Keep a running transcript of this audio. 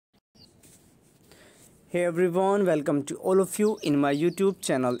Hey everyone, welcome to all of you in my YouTube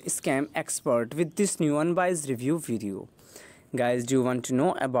channel Scam Expert with this new unbiased review video. Guys, do you want to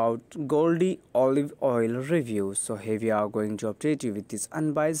know about Goldi Olive Oil Reviews? So here we are going to update you with this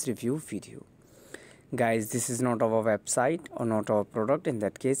unbiased review video. Guys, this is not our website or not our product. In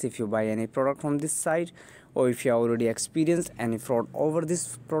that case, if you buy any product from this site or if you have already experienced any fraud over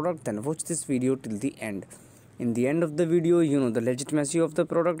this product, then watch this video till the end. In the end of the video, you know the legitimacy of the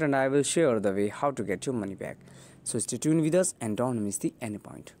product and I will share the way how to get your money back. So stay tuned with us and don't miss the any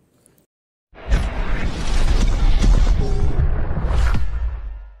point.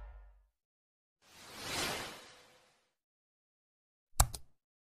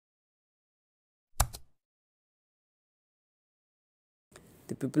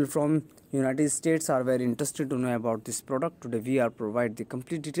 The people from United States are very interested to know about this product. Today we are provide the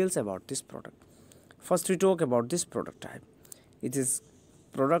complete details about this product. First we talk about this product type. It is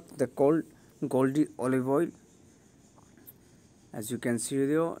product the called Goldi Olive Oil. As you can see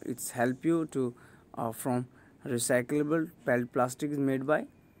here, it's help you to from recyclable pellet plastic is made by.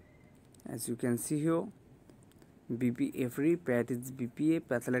 As you can see here, BPA free, PET is BPA,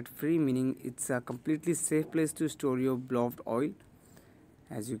 patholate free, meaning it's a completely safe place to store your beloved oil.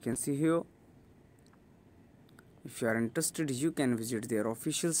 As you can see here, if you are interested, you can visit their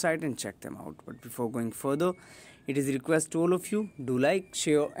official site and check them out. But before going further, it is a request to all of you, do like,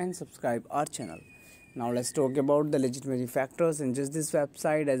 share and subscribe our channel. Now let's talk about the legitimacy factors and just this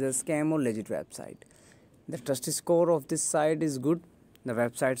website as a scam or legit website. The trust score of this site is good. The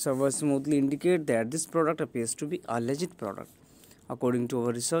website server smoothly indicate that this product appears to be a legit product. According to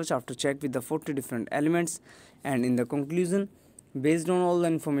our research, after check with the 40 different elements and in the conclusion, based on all the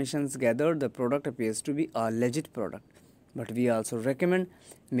information gathered, the product appears to be a legit product. But we also recommend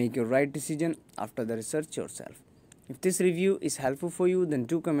make your right decision after the research yourself. If this review is helpful for you, then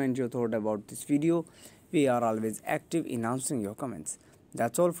do comment your thought about this video. We are always active in answering your comments.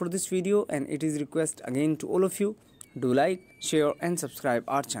 That's all for this video and it is request again to all of you. Do like, share and subscribe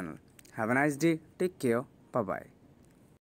our channel. Have a nice day. Take care. Bye-bye.